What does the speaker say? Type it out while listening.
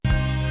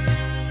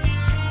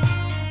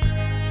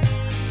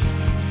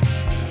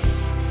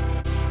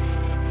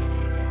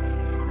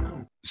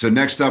So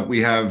next up,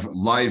 we have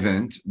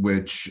Livent,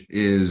 which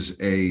is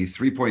a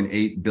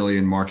 3.8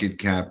 billion market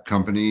cap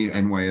company,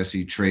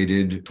 NYSE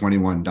traded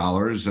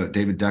 $21.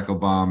 David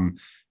Deckelbaum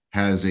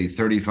has a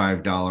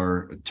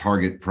 $35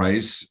 target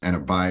price and a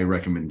buy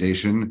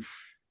recommendation.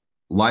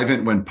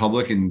 Livent went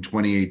public in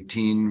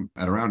 2018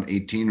 at around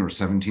 $18 or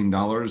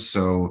 $17,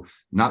 so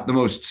not the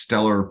most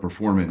stellar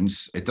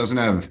performance. It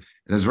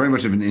has very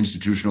much of an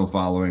institutional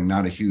following,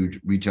 not a huge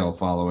retail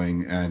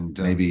following, and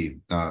maybe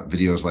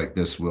videos like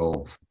this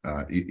will,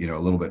 a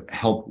little bit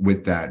help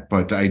with that.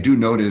 But I do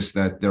notice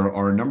that there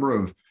are a number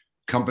of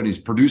companies,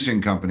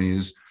 producing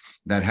companies,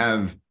 that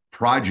have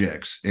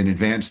projects in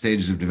advanced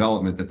stages of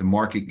development that the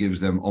market gives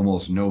them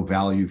almost no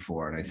value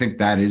for. And I think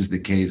that is the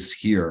case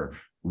here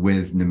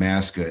with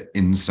Nemaska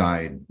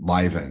inside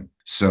Livent.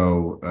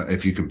 So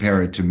if you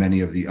compare it to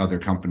many of the other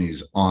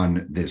companies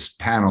on this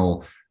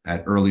panel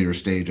at earlier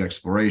stage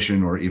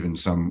exploration, or even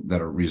some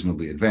that are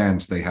reasonably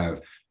advanced, they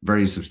have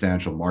very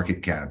substantial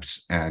market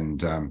caps.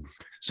 And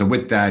so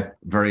with that,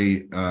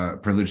 very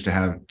privileged to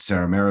have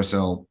Sarah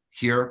Maryssael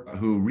here,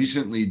 who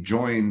recently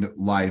joined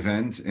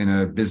Livent in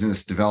a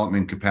business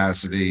development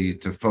capacity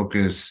to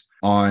focus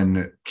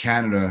on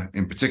Canada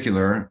in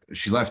particular.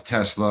 She left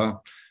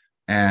Tesla.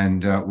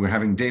 And we're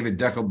having David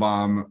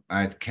Deckelbaum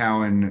at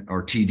Cowen,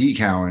 or TD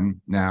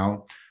Cowen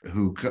now,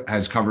 who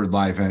has covered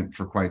Livent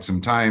for quite some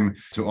time.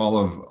 To all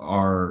of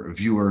our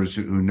viewers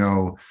who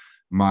know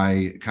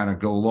my kind of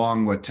go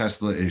long what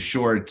Tesla is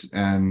short,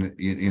 and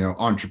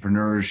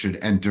entrepreneurs should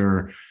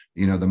enter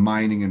the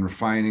mining and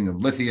refining of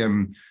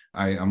lithium.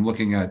 I'm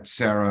looking at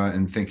Sarah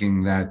and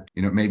thinking that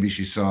maybe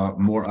she saw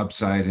more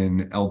upside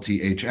in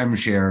LTHM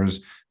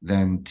shares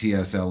than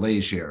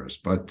TSLA shares,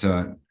 but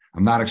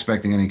I'm not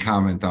expecting any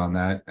comment on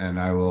that, and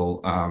I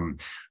will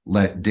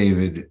let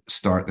David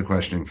start the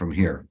questioning from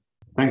here.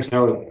 Thanks,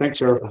 Howard. Thanks,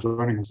 Sarah, for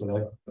joining us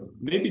today.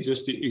 Maybe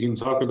just you can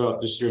talk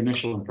about just your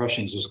initial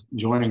impressions, just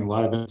joining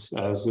Livent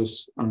as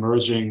this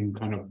emerging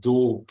kind of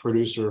dual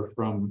producer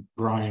from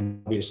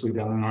brine, obviously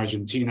down in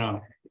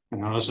Argentina,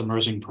 and now this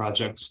emerging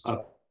projects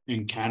up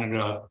in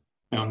Canada.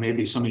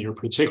 Maybe some of your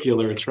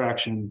particular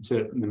attraction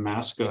to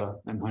Nemaska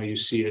and how you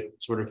see it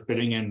sort of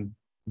fitting in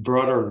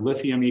broader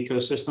lithium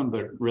ecosystem,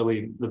 but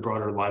really the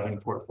broader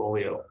Livent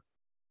portfolio.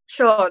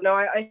 Sure. No,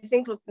 I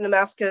think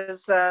Nemaska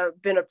has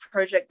been a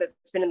project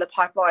that's been in the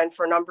pipeline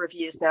for a number of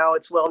years now.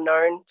 It's well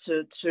known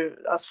to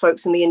us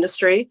folks in the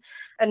industry.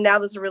 And now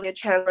there's really a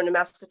chance for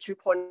Nemaska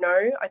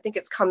 2.0. I think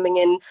it's coming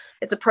in.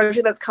 It's a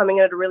project that's coming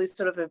in at a really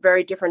sort of a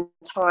very different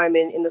time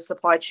in the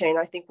supply chain.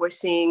 I think we're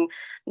seeing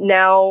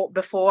now,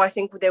 before I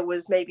think there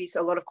was maybe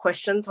a lot of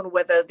questions on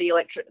whether the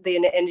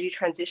energy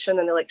transition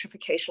and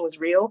electrification was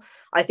real.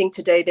 I think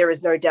today there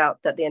is no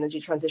doubt that the energy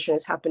transition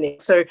is happening.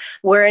 So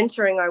we're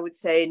entering, I would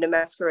say,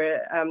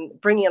 Nemaska,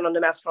 bringing on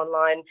Nemaska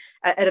online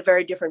at a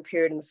very different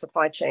period in the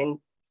supply chain.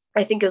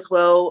 I think as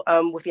well,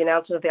 with the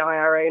announcement of the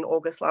IRA in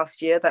August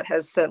last year, that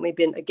has certainly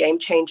been a game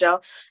changer,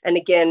 and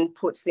again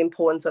puts the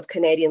importance of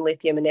Canadian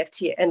lithium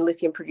and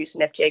lithium produced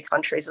in FTA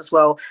countries as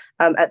well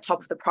at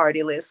top of the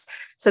priority list.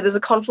 So there's a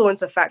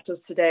confluence of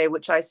factors today,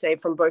 which I say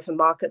from both a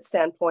market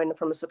standpoint and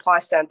from a supply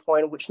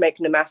standpoint, which make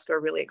Nemaska a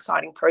really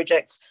exciting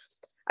project.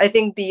 I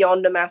think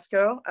beyond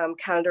Nemaska,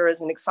 Canada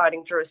is an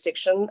exciting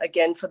jurisdiction,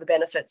 again, for the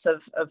benefits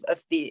of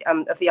the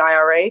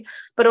IRA,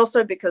 but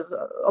also because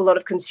a lot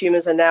of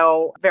consumers are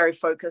now very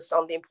focused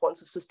on the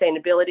importance of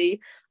sustainability,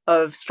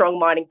 of strong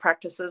mining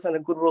practices and a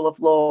good rule of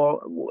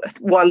law,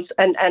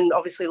 and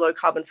obviously low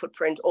carbon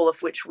footprint, all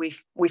of which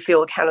we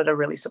feel Canada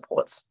really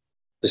supports.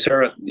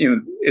 Sarah,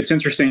 it's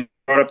interesting you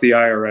brought up the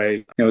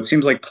IRA. It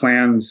seems like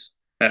plans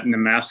at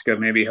Nemaska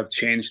maybe have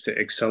changed to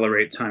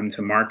accelerate time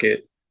to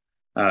market.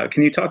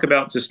 Can you talk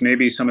about just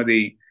maybe some of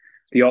the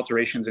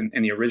alterations in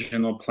the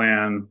original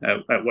plan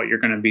at what you're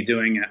going to be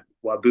doing at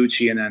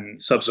Whabouchi and then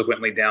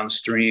subsequently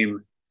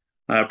downstream,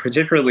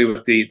 particularly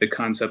with the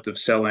concept of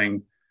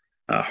selling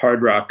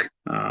hard rock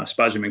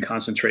spodumene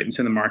concentrate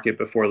into the market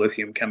before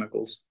lithium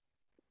chemicals?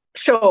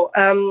 Sure.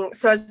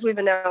 So as we've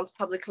announced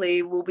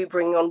publicly, we'll be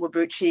bringing on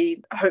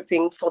Whabouchi,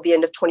 hoping for the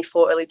end of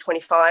 24, early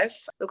 25.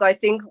 Look, I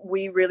think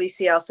we really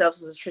see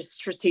ourselves as a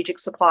strategic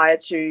supplier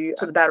to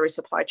the battery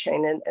supply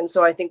chain. And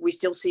so I think we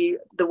still see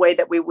the way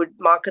that we would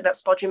market that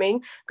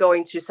spodumene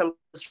going to some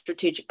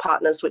strategic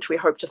partners, which we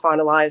hope to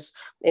finalize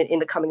in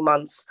the coming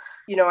months.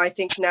 I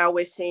think now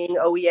we're seeing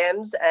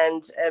OEMs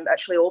and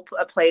actually all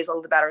players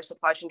on the battery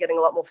supply chain getting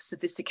a lot more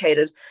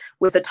sophisticated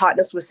with the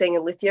tightness we're seeing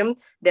in lithium.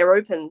 They're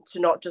open to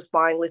not just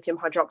buying lithium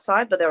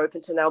hydroxide, but they're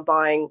open to now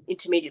buying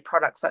intermediate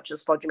products such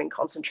as spodumene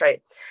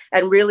concentrate.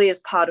 And really, as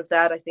part of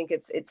that, I think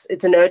it's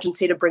an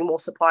urgency to bring more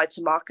supply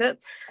to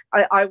market.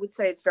 I would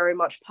say it's very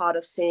much part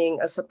of seeing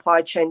a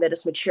supply chain that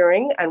is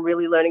maturing and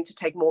really learning to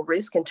take more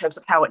risk in terms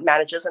of how it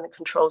manages and it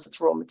controls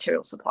its raw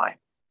material supply.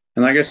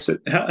 And I guess,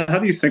 how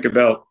do you think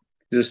about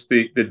just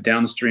the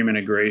downstream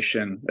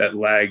integration, that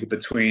lag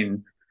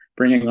between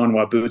bringing on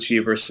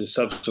Whabouchi versus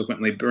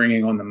subsequently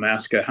bringing on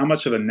Nemaska? How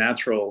much of a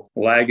natural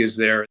lag is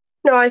there?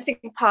 No, I think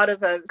part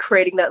of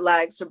creating that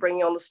lag, so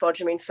bringing on the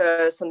spodumene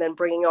first and then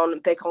bringing on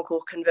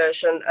Bécancour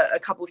conversion a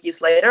couple of years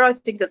later, I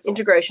think that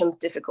integration is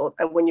difficult.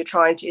 And when you're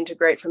trying to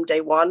integrate from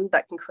day one,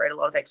 that can create a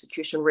lot of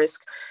execution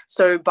risk.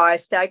 So by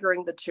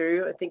staggering the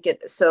two, I think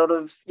it sort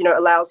of,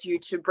 allows you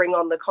to bring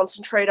on the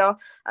concentrator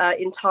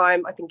in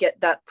time. I think get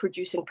that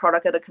producing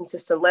product at a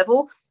consistent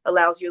level,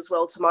 allows you as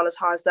well to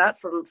monetize that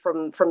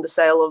from the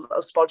sale of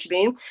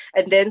spodumene,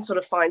 and then sort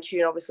of fine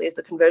tune, obviously, as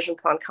the conversion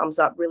plant comes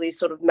up, really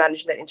sort of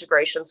managing that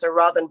integration. So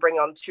rather than bring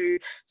on two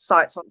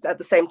sites at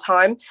the same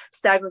time,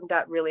 staggering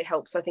that really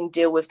helps, I think,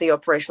 deal with the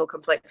operational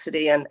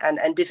complexity and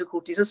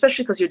difficulties,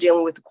 especially because you're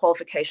dealing with the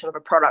qualification of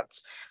a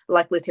product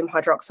like lithium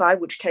hydroxide,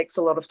 which takes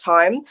a lot of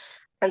time.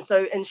 And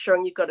so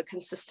ensuring you've got a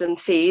consistent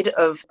feed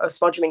of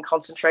spodumene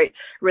concentrate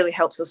really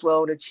helps as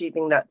well in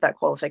achieving that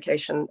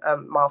qualification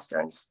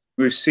milestones.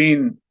 We've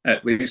seen,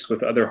 at least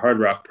with other hard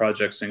rock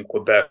projects in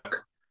Quebec,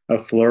 a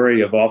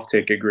flurry of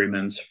offtake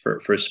agreements for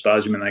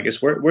spodumene. I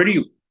guess where do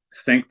you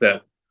think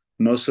that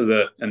most of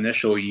the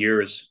initial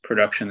year's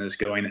production is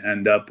going to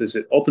end up? Does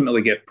it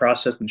ultimately get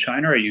processed in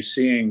China? Or are you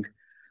seeing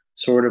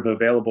sort of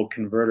available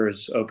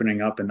converters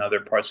opening up in other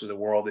parts of the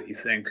world that you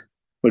think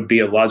would be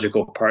a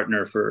logical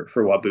partner for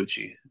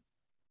Whabouchi?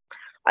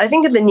 I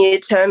think in the near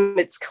term,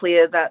 it's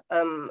clear that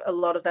a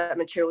lot of that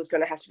material is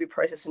going to have to be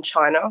processed in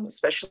China,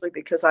 especially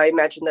because I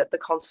imagine that the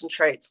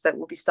concentrates that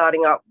will be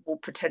starting up will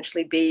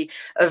potentially be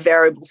a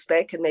variable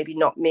spec and maybe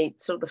not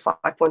meet sort of the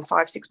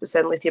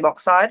 5.56% lithium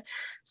oxide.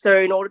 So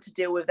in order to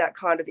deal with that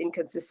kind of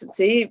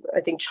inconsistency, I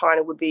think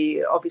China would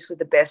be obviously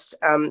the best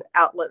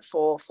outlet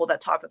for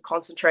that type of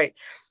concentrate.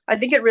 I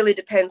think it really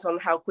depends on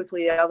how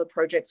quickly the other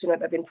projects, there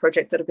have been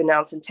projects that have been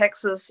announced in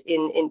Texas,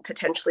 in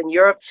potentially in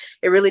Europe.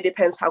 It really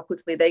depends how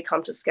quickly they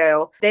come to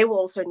scale. They will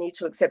also need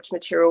to accept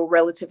material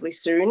relatively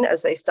soon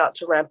as they start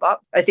to ramp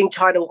up. I think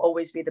China will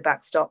always be the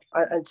backstop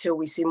until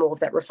we see more of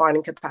that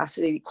refining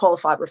capacity,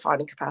 qualified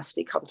refining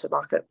capacity, come to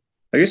market.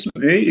 I guess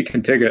maybe you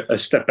can take a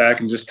step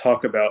back and just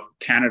talk about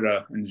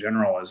Canada in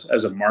general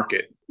as a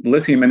market. The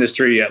lithium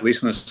industry, at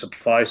least on the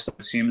supply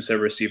side, seems to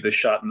have received a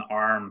shot in the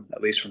arm,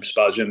 at least from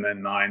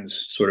spodumene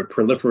mines sort of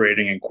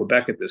proliferating in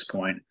Quebec at this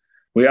point.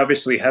 We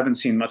obviously haven't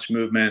seen much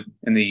movement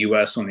in the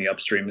US on the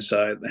upstream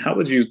side. How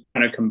would you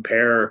kind of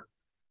compare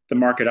the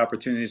market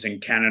opportunities in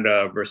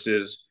Canada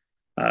versus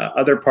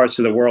other parts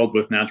of the world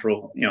with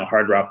natural,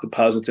 hard rock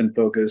deposits in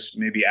focus,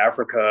 maybe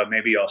Africa,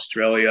 maybe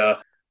Australia?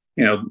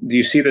 Do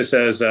you see this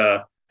as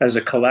a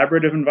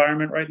collaborative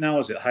environment right now?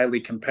 Is it highly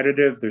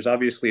competitive? There's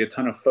obviously a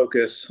ton of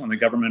focus on the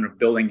government of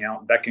building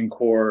out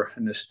Bécancour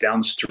and this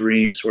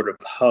downstream sort of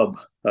hub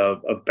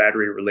of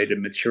battery-related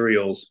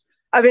materials.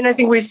 I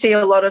think we see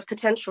a lot of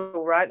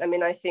potential, right?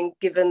 I think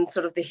given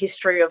sort of the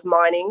history of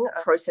mining,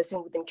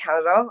 processing within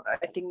Canada,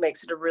 I think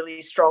makes it a really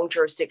strong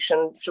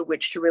jurisdiction to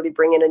which to really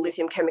bring in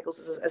lithium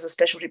chemicals as a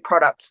specialty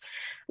product.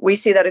 We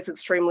see that it's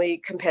extremely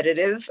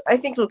competitive. I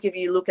think, look, if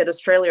you look at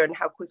Australia and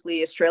how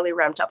quickly Australia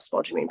ramped up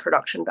spodumene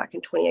production back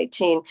in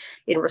 2018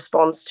 in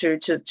response to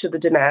the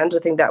demand, I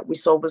think that we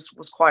saw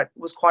was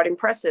quite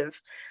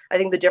impressive. I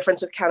think the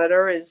difference with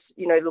Canada is,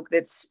 look,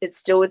 it's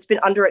been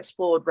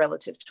underexplored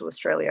relative to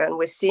Australia, and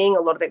we're seeing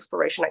a lot of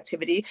exploration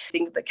activity. I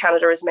think that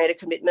Canada has made a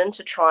commitment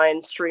to try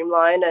and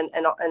streamline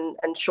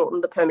and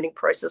shorten the permitting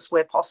process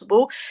where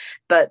possible,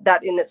 but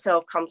that in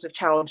itself comes with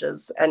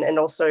challenges and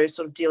also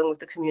sort of dealing with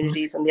the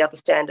communities and the other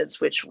standards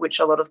which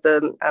a lot of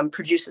the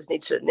producers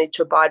need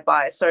to abide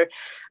by. So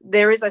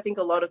there is, I think,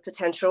 a lot of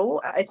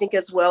potential. I think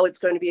as well it's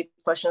going to be a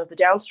question of the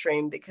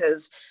downstream,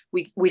 because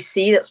we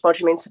see that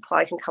spodumene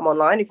supply can come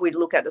online if we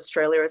look at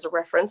Australia as a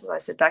reference, as I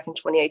said, back in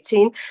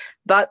 2018.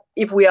 But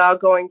if we are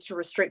going to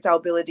restrict our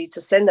ability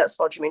to send that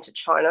spodumene to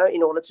China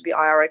in order to be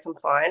IRA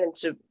compliant and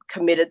to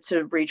committed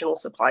to regional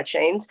supply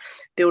chains,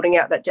 building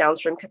out that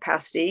downstream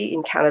capacity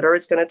in Canada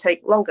is going to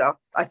take longer.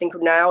 I think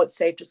now it's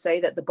safe to say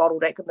that the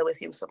bottleneck in the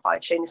lithium supply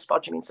chain is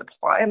spodumene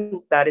supply,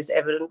 and that is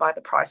evident by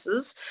the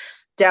prices.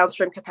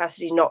 Downstream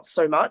capacity, not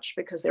so much,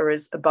 because there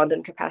is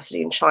abundant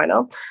capacity in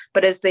China.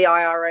 But as the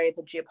IRA,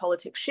 the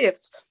geopolitics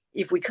shifts,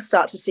 if we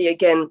start to see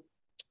again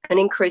an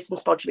increase in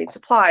spodumene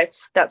supply,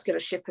 that's going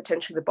to shift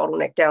potentially the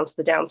bottleneck down to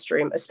the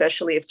downstream,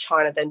 especially if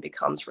China then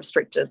becomes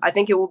restricted. I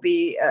think it will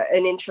be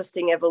an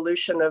interesting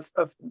evolution of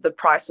the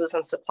prices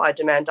and supply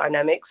demand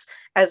dynamics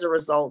as a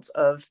result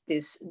of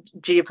this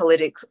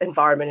geopolitics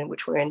environment in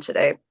which we're in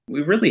today.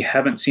 We really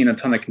haven't seen a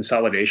ton of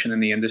consolidation in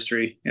the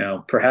industry.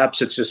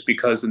 Perhaps it's just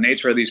because the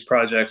nature of these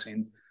projects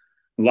and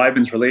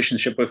Livent's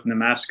relationship with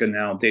Nemaska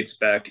now dates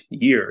back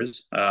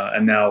years,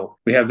 and now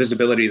we have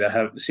visibility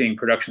to seeing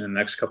production in the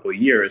next couple of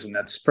years, and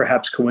that's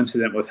perhaps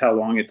coincident with how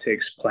long it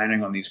takes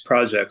planning on these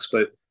projects.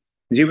 But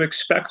do you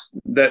expect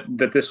that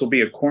this will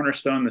be a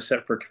cornerstone to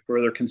set for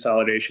further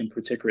consolidation,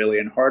 particularly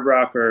in hard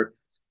rock, or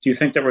do you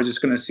think that we're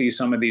just going to see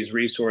some of these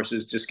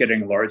resources just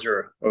getting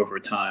larger over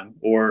time,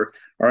 or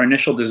are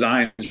initial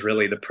designs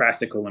really the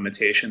practical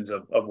limitations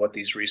of what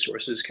these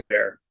resources can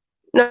bear?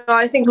 No,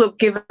 I think, look,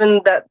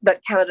 given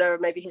that Canada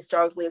maybe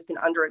historically has been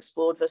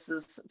underexplored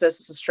versus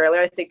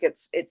Australia, I think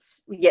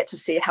it's yet to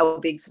see how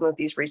big some of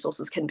these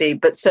resources can be.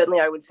 But certainly,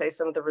 I would say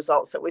some of the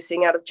results that we're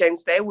seeing out of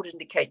James Bay would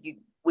indicate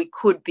we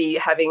could be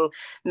having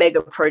mega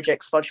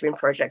projects, spodumene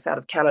projects out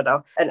of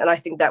Canada. And I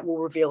think that will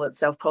reveal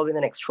itself probably in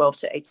the next 12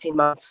 to 18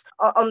 months.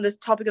 On the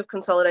topic of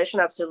consolidation,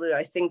 absolutely.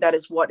 I think that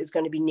is what is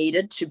going to be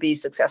needed to be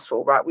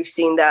successful, right? We've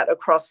seen that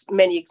across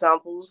many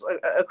examples,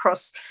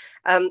 across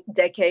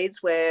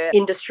decades, where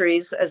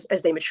industries, as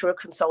they mature,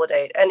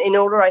 consolidate. And in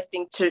order, I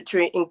think, to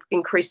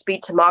increase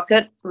speed to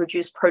market,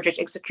 reduce project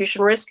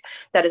execution risk,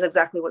 that is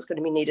exactly what's going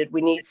to be needed.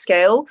 We need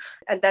scale.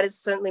 And that is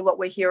certainly what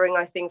we're hearing,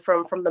 I think,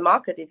 from the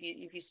market. If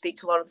you speak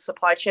to a lot of the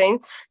supply chain,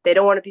 they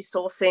don't want to be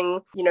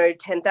sourcing,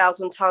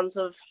 10,000 tons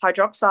of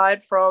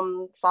hydroxide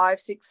from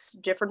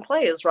 5-6 different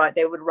players, right?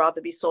 They would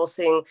rather be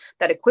sourcing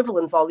that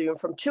equivalent volume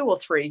from 2 or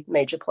 3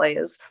 major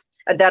players.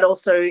 And that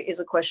also is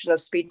a question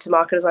of speed to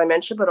market, as I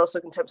mentioned, but also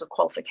in terms of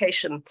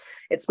qualification.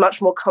 It's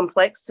much more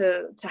complex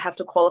to have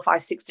to qualify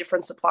 6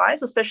 different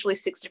suppliers, especially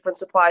 6 different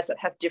suppliers that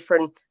have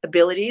different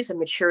abilities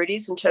and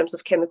maturities in terms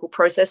of chemical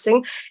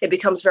processing. It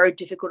becomes very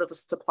difficult of a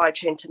supply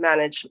chain to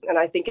manage. And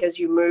I think as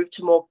you move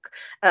to more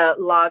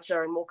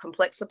larger and more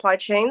complex supply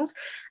chains,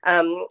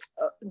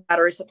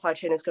 battery supply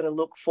chain is going to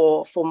look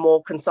for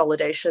more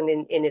consolidation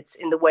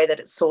in the way that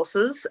it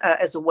sources,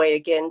 as a way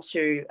again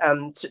to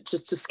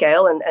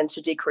scale and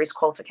to decrease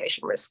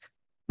qualification risk.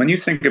 When you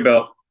think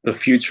about the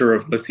future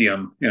of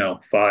lithium,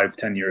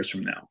 5-10 years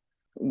from now,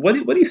 what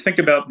do you think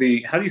about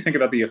how do you think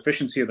about the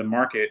efficiency of the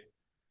market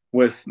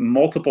with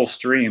multiple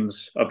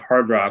streams of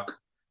hard rock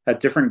at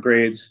different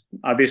grades,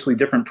 obviously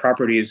different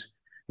properties,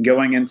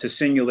 going into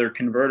singular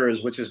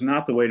converters, which is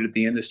not the way that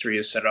the industry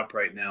is set up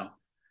right now?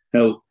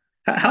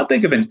 How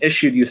big of an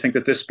issue do you think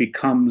that this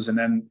becomes? And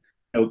then,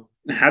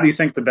 how do you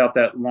think about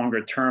that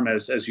longer term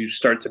as you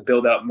start to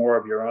build out more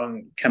of your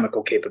own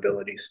chemical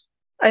capabilities?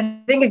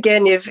 I think,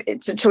 again,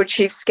 to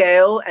achieve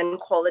scale and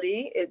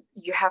quality,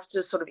 you have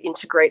to sort of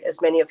integrate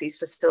as many of these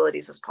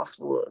facilities as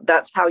possible.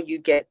 That's how you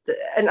get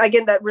and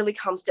again, that really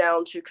comes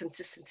down to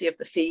consistency of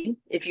the feed.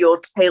 If you're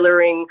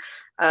tailoring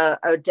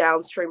a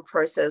downstream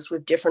process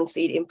with different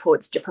feed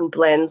inputs, different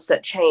blends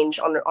that change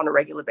on a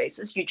regular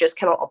basis, you just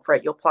cannot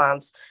operate your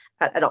plants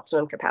at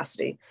optimum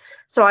capacity.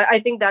 So I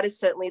think that is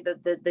certainly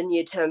the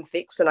near-term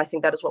fix, and I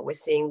think that is what we're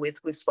seeing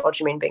with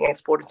spodumene being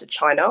exported to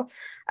China.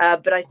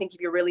 But I think if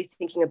you're really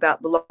thinking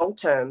about the long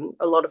term,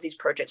 a lot of these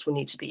projects will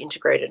need to be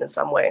integrated in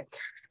some way.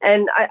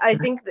 And I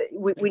think that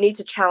we need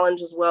to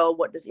challenge as well,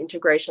 what does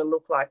integration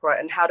look like, right?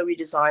 And how do we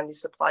design these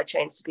supply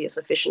chains to be as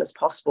efficient as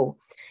possible?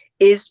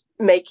 Is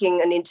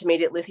making an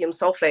intermediate lithium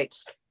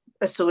sulfate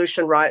a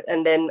solution, right?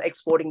 And then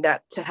exporting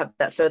that to have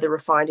that further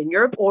refined in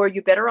Europe? Or are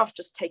you better off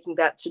just taking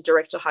that to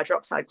direct to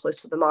hydroxide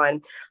close to the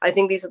mine? I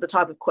think these are the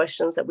type of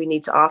questions that we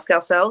need to ask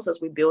ourselves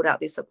as we build out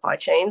these supply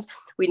chains.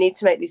 We need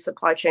to make these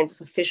supply chains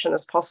as efficient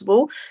as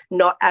possible,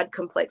 not add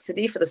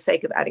complexity for the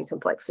sake of adding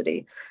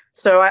complexity.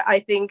 So I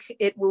think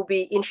it will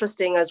be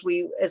interesting as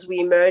we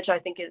emerge, I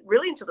think,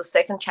 really into the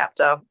second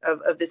chapter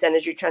of this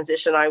energy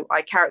transition.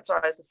 I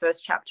characterize the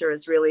first chapter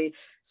as really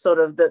sort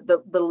of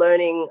the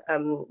learning,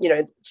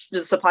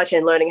 the supply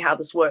chain learning how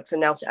this works,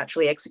 and now to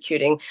actually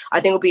executing.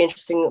 I think it'll be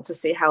interesting to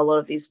see how a lot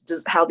of these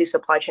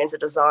supply chains are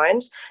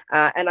designed.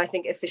 And I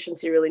think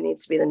efficiency really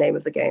needs to be the name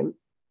of the game.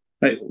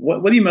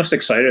 What are you most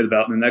excited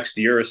about in the next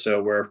year or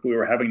so, where if we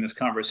were having this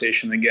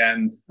conversation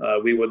again,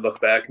 we would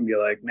look back and be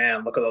like,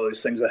 man, look at all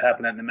these things that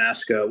happened at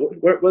Nemaska.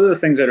 What are the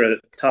things that are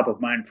top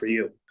of mind for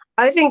you?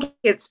 I think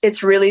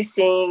it's really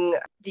seeing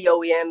the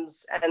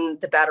OEMs and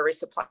the battery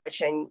supply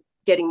chain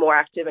getting more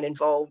active and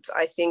involved.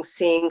 I think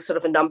seeing sort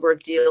of a number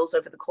of deals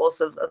over the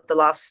course of the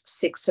last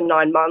 6 to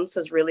 9 months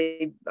is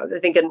really, I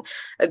think,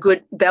 a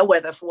good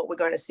bellwether for what we're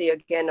going to see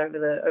again over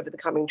the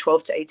coming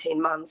 12 to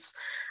 18 months.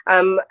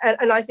 And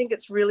I think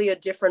it's really a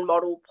different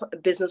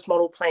business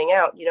model playing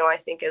out. I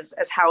think as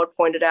Howard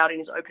pointed out in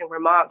his opening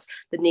remarks,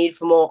 the need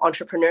for more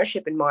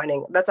entrepreneurship in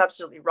mining. That's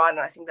absolutely right. And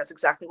I think that's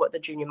exactly what the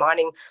junior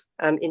mining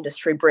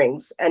industry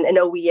brings. And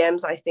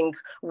OEMs, I think,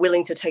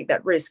 willing to take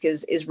that risk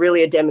is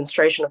really a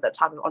demonstration of that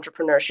type of entrepreneurship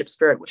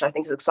spirit, which I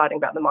think is exciting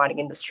about the mining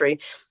industry.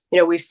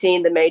 We've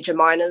seen the major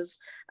miners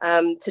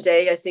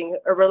today, I think,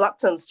 a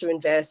reluctance to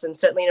invest, and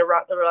certainly a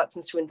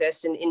reluctance to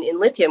invest in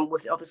lithium,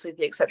 with obviously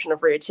the exception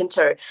of Rio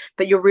Tinto.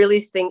 But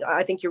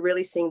I think you're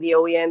really seeing the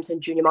OEMs and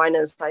junior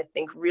miners, I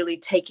think, really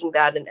taking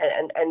that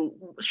and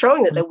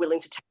showing that they're willing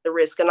to take the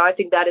risk. And I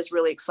think that is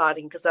really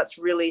exciting, because that's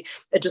really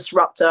a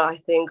disruptor, I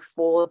think,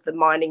 for the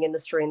mining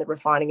industry and the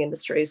refining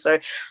industry. So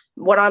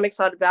what I'm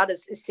excited about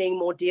is seeing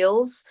more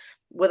deals,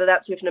 whether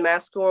that's with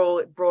Nemaska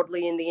or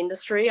broadly in the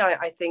industry.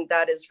 I think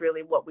that is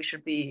really what we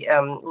should be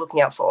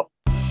looking out for.